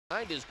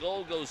Behind his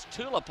goal goes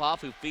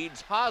Tulipov, who feeds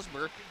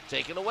Hosmer.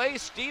 Taken away,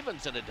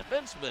 Stephenson, a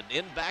defenseman,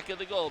 in back of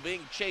the goal, being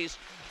chased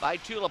by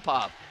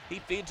Tulipov. He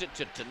feeds it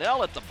to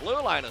Tunnell at the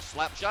blue line. A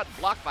slap shot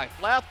blocked by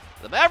Flath.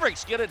 The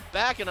Mavericks get it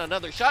back in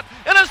another shot,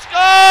 and a score!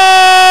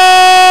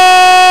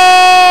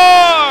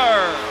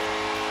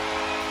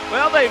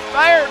 Well, they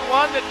fired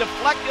one that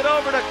deflected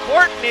over to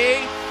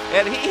Courtney,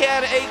 and he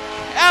had a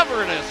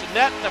cavernous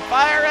net to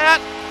fire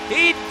at.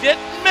 He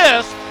didn't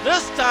miss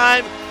this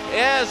time,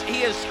 as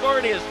he has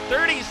scored his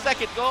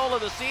 32nd goal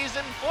of the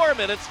season, 4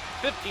 minutes,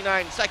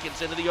 59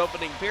 seconds into the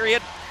opening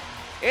period.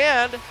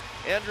 And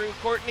Andrew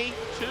Courtney,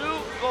 2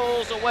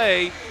 goals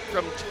away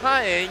from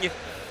tying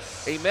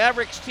a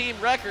Mavericks team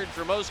record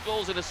for most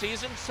goals in a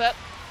season, set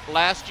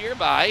last year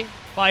by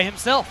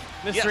himself,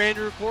 Mr. Yes.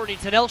 Andrew Courtney.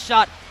 Tunnell's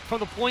shot from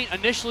the point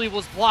initially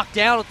was blocked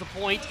down at the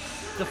point,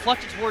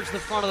 deflected towards the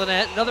front of the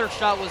net. Another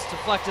shot was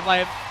deflected by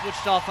a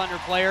Wichita Thunder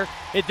player.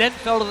 It then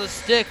fell to the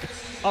stick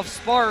of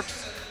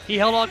Sparks. He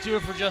held on to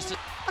it for just a...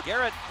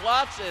 Garrett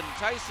Klotz and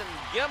Tyson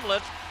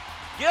Gimlet.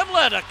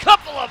 Gimlet, a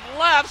couple of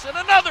lefts and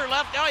another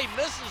left. Now he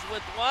misses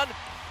with one.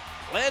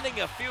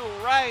 Landing a few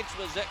rights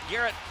was at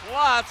Garrett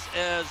Klotz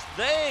as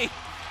they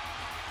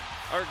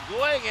are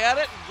going at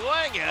it and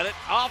going at it.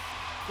 Off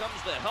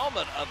comes the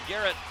helmet of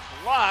Garrett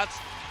Klotz.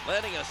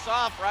 Landing a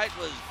soft right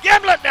was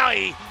Gimlet. Now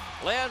he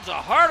lands a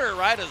harder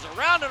right as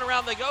around and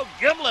around they go.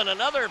 Gimlet,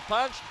 another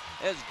punch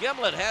as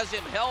Gimlet has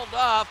him held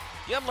off.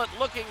 Gimlet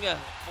looking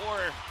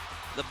for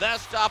the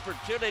best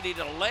opportunity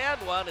to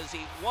land one as he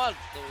once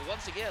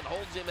again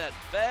holds him at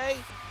bay.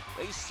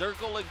 They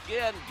circle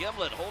again.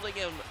 Gimlet holding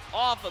him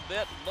off a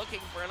bit, looking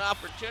for an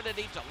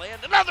opportunity to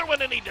land another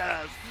one, and he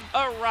does.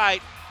 A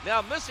right.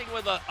 Now missing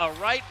with a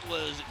right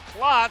was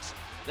Klotz.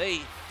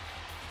 They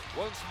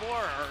once more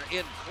are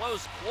in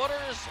close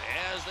quarters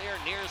as they are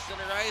near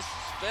center ice.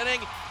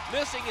 Spinning.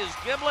 Missing is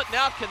Gimlet.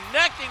 Now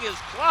connecting is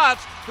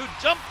Klotz, who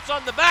jumps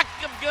on the back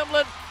of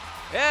Gimlet.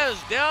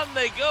 As down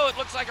they go, it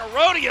looks like a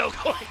rodeo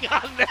going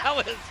on now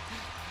as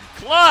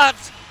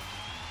Klotz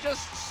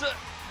just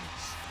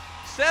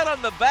sat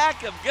on the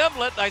back of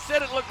Gimlet. I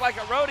said it looked like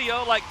a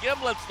rodeo, like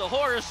Gimlet's the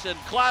horse and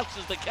Klotz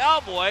is the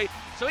cowboy.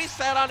 So he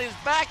sat on his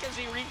back as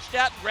he reached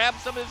out and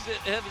grabbed some of his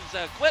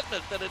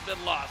equipment that had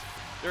been lost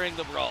during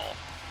the brawl.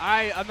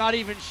 I'm not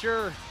even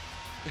sure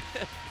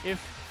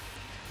if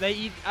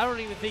I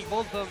don't even think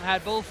both of them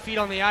had both feet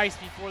on the ice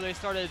before they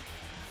started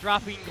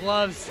dropping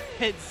gloves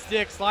and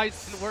sticks.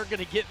 Linesmen weren't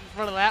going to get in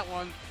front of that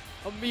one.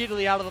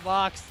 Immediately out of the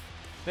box,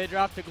 they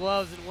dropped the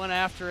gloves and went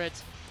after it.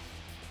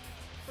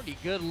 Pretty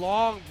good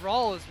long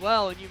brawl as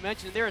well, and you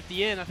mentioned there at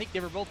the end, I think they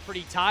were both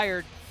pretty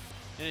tired,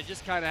 and it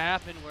just kind of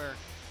happened where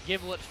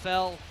Gimlet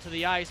fell to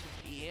the ice.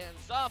 He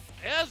hands off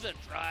as a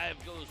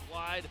drive goes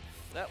wide.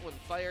 That one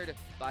fired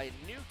by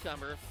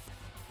newcomer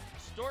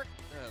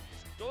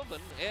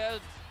Stoven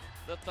as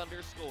the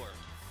Thunder score.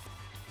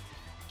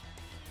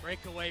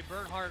 Breakaway,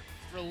 Bernhardt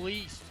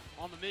released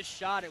on the missed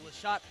shot. It was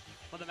shot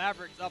by the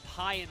Mavericks up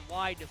high and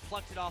wide,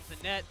 deflected off the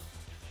net,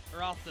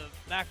 or off the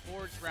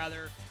backboards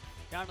rather,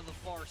 down to the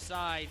far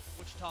side.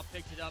 Wichita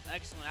picked it up.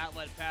 Excellent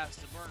outlet pass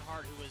to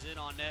Bernhardt, who was in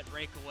on net,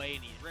 breakaway,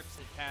 and he rips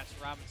it past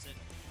Robinson.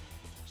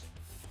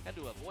 Had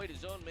to avoid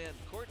his own man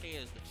Courtney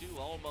as the two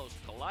almost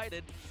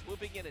collided.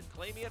 Swooping in and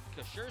claiming it,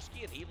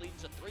 Kashirsky, and he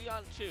leads a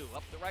 3-on-2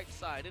 up the right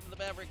side into the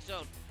Maverick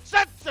zone.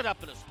 Sets it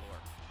up in a score.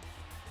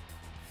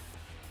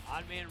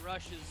 Odd man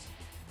rushes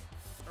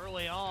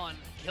early on,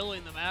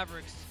 killing the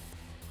Mavericks.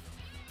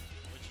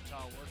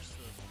 Wichita works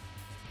the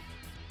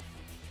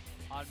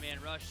odd man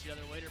rush the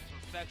other way to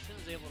perfection,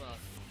 is able to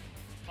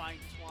find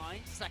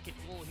Twine. Second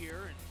goal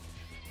here in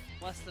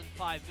less than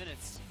 5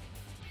 minutes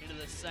into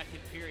the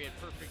second period.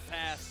 Perfect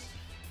pass.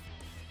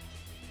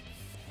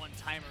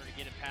 One-timer to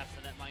get it past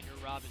the netminder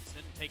Robinson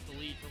and take the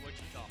lead for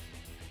Wichita.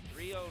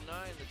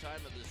 3:09 the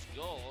time of this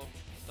goal.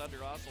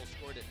 Thunder also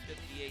scored at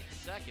 58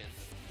 seconds.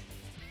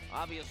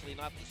 Obviously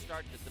not the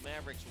start that the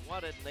Mavericks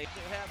wanted. And they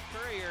have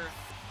Courier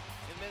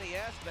in many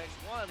aspects.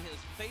 One,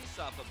 his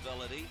face-off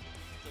ability.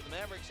 So the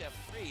Mavericks have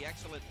 3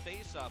 excellent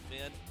face-off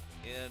men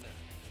in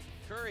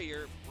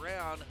Courier,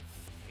 Brown,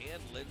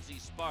 and Lindsay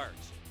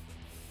Sparks.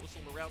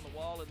 Whistled around the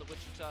wall in the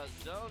Wichita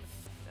zone.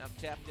 Now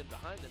tapped in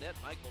behind the net.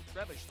 Michael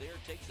Trevish there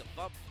takes a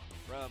bump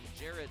from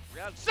Jared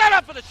Brown. Set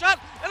up for the shot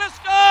and a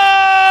score!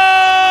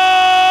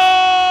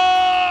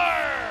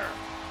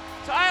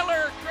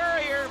 Tyler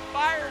Courier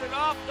fired it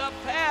off the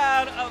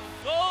pad of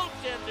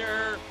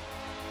goaltender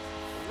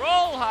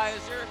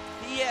Rollheiser.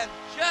 He had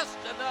just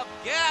enough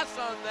gas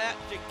on that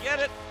to get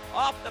it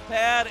off the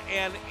pad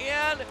and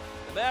in.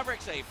 The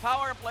Mavericks a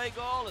power play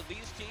goal, and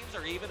these teams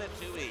are even at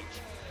 2 each.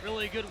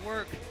 Really good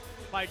work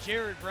by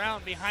Jared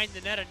Brown behind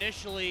the net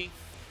initially.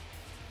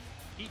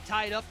 He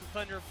tied up the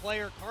Thunder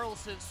player.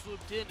 Carlson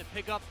swooped in to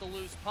pick up the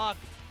loose puck.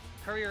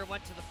 Courier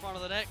went to the front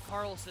of the net.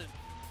 Carlson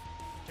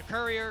to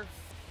Courier.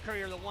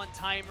 Courier the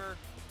one-timer.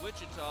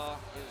 Wichita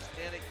is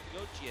Danick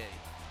Gauthier.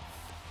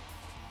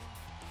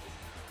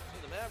 So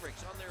the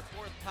Mavericks on their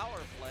 4th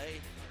power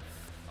play.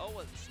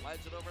 Owens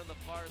slides it over on the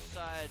far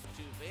side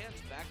to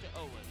Vance. Back to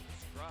Owens.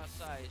 Cross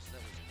ice.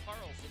 That was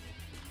Carlson.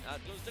 Now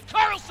it goes to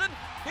Carlson.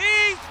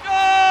 He scores!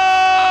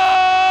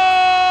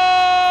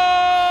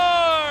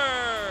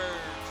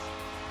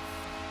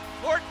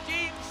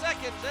 14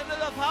 seconds into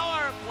the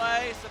power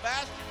play.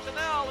 Sebastian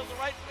Tunnell in the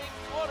right wing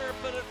corner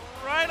put it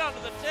right onto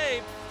the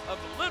tape of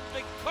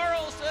Ludwig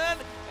Carlson,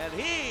 and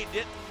he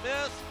didn't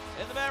miss,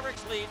 and the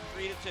Mavericks lead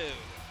 3-2.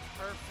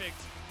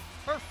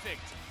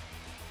 Perfect.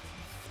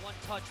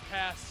 One-touch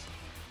pass.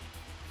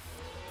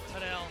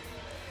 Tunnell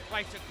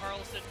right to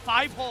Carlson.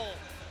 5-hole.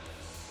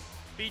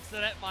 Beats the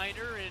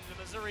netminder, and the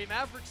Missouri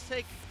Mavericks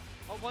take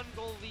a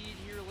 1-goal lead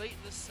here late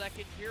in the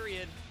second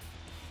period.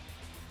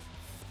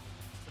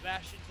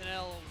 Sebastian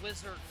Tunnell, a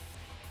wizard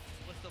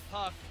with the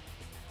puck.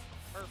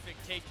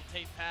 Perfect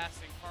tape-to-tape pass,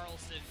 and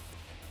Carlson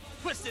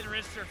twisted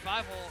wrister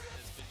 5-hole.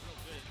 It's been real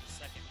good in the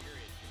second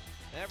period.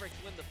 Mavericks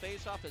win the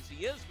faceoff as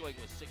he is going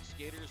with 6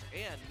 skaters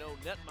and no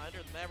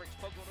netminder. The Mavericks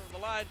poke it over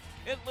the line,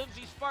 and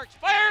Lindsay Sparks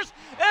fires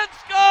and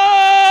scores!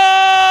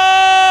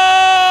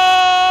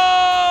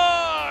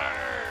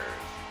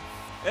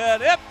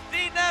 An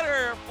empty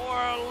netter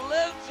for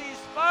Lindsay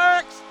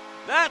Sparks.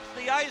 That's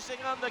the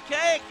icing on the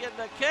cake, and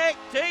the cake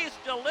tastes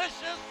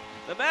delicious.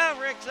 The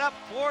Mavericks up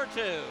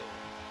 4-2.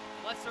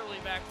 What certainly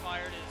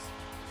backfired is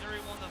Missouri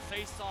won the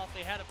faceoff.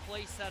 They had a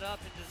play set up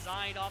and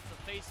designed off the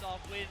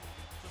faceoff win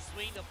to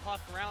swing the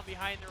puck around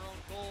behind their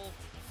own goal.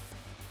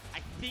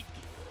 I think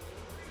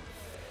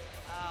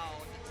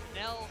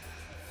Tunnell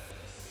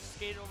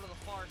skated over to the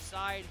far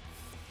side,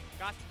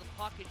 got to the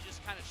puck and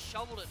just kind of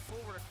shoveled it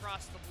forward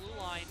across the blue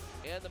line.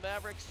 And the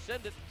Mavericks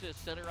send it to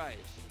center ice.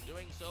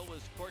 Doing so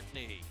was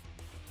Courtney.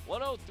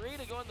 1:03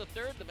 to go in the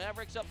third. The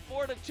Mavericks up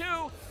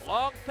 4-2.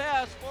 Long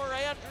pass for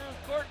Andrew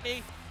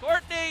Courtney.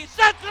 Courtney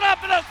sets it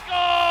up and a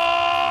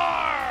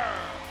score!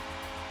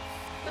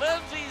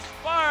 Lindsay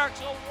Sparks,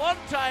 a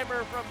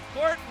one-timer from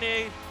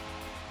Courtney.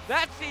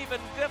 That's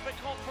even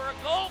difficult for a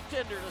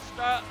goaltender to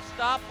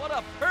stop. What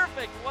a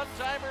perfect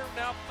one-timer.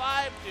 Now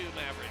 5-2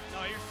 Mavericks.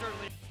 No, you're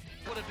certainly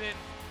would have been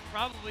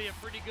probably a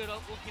pretty good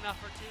looking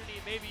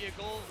opportunity, maybe a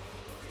goal,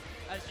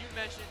 as you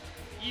mentioned,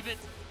 even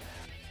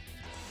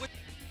with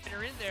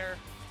in there.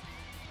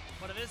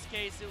 But in this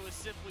case, it was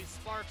simply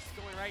Sparks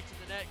going right to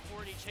the net.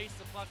 Courtney chased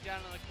the puck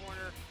down in the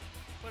corner,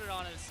 put it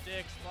on his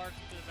stick. Sparks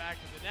to the back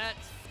of the net.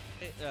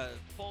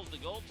 Pulls the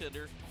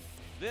goaltender,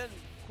 then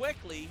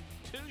quickly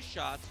 2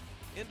 shots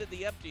into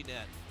the empty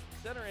net.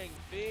 Centering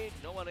feed,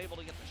 no one able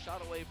to get the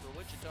shot away for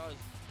Wichita's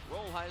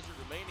Rollheiser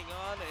remaining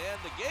on, and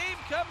the game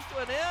comes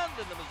to an end,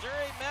 and the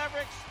Missouri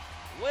Mavericks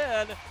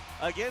win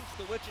against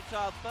the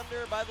Wichita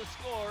Thunder by the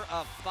score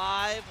of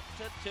 5-2.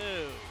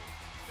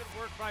 Good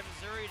work by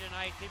Missouri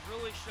tonight. They've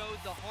really showed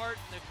the heart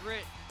and the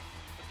grit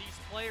that these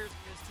players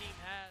and this team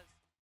has.